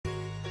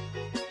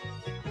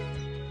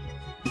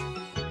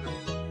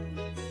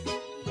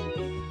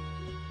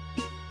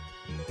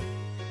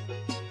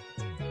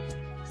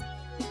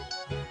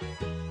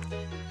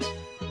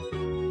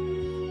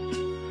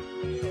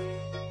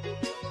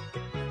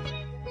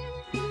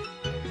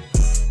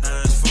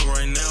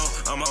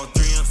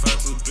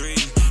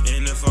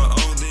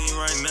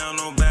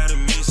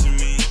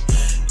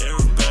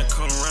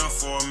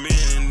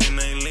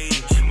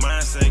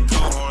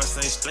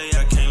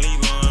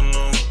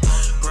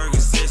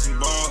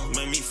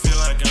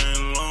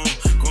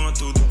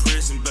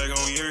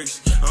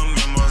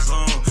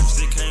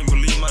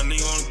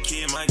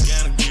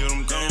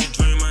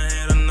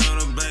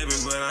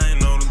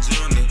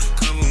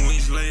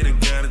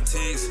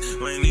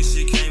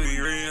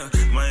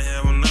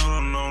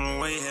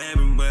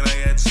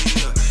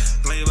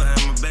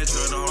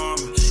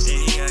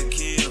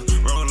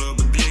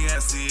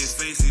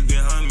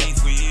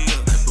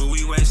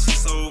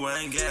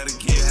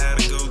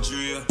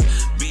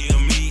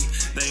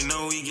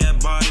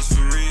got bodies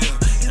for real.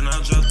 And I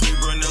drop 3,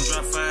 bro, now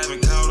drop 5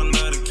 and call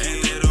another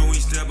kid. Later we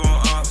step on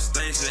off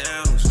Stacey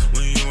Adams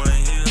when you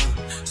ain't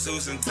here.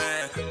 Suits and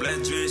tie,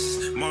 black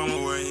dresses, mama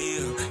wear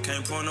heel.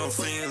 Can't point no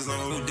fingers on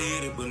who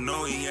did it, but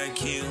know he got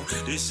killed.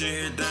 This shit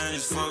here done,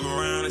 just fuck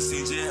around and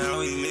see just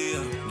how he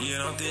live.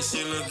 Get off this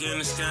shit, look in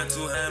the sky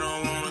too high,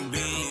 don't wanna be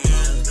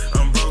here.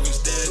 I'm broken,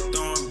 steady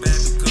throwing back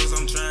because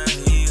I'm trying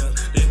to heal.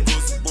 That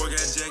pussy boy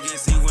got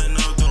jackets, he went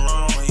up the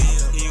wrong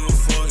hill. He was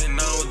fucking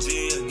OG,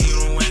 get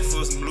him wait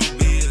for some blue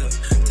beer.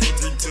 Take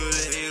 3 to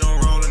the head, I'm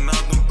rolling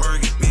out them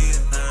burger beer.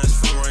 Nah, it's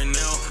for right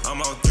now,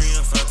 I'm out 3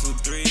 and 5 2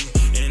 3.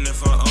 And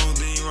if I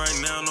OD right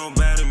now,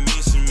 nobody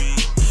missing me.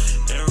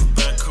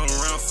 Everybody come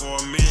around for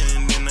a minute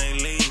and then they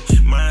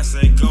leave. Mine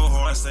say go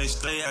hard, I say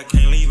stay, I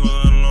can't leave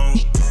her alone.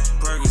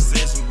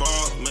 Percocets and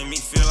balls make me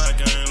feel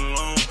like I ain't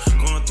alone.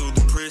 Going through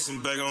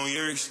depression, back on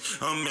Yerks,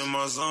 I'm in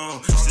my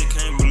zone. Still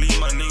can't believe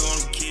my nigga on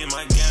the kid,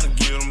 I gotta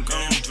get him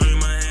gone.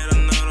 Dream I had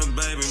another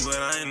baby, but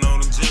I ain't know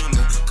the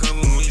gender.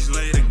 Couple weeks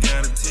later,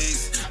 got a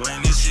text,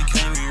 like this shit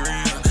can't be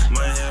real.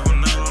 Might have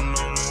another one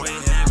on the way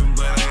happen,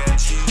 but I got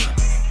chill.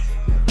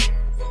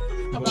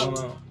 Hold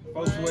on.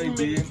 Folks way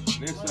big.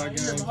 Next shot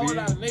game big.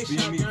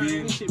 BME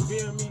big. This shit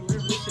BME,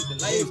 this shit the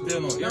They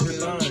still on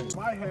everything.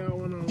 Might have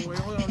one on the way. I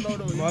don't know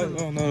though. I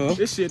don't know.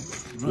 This shit.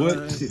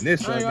 What? Shit,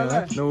 next shot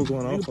game. Know what's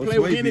going on. You play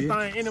with anything,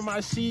 any of my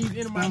seeds,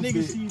 any of my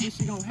niggas' seeds, this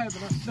shit gon'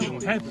 happen. This shit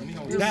gon' happen.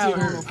 This shit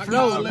gon'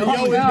 flow. Yo,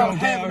 it's gon'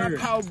 happen. I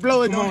power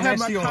blow. It's gon'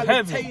 happen. My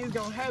college tay is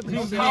gon' happen.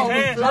 I'm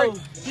power flow.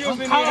 I'm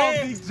power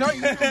big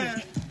joint.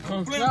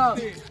 Come flip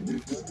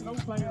it. Don't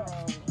play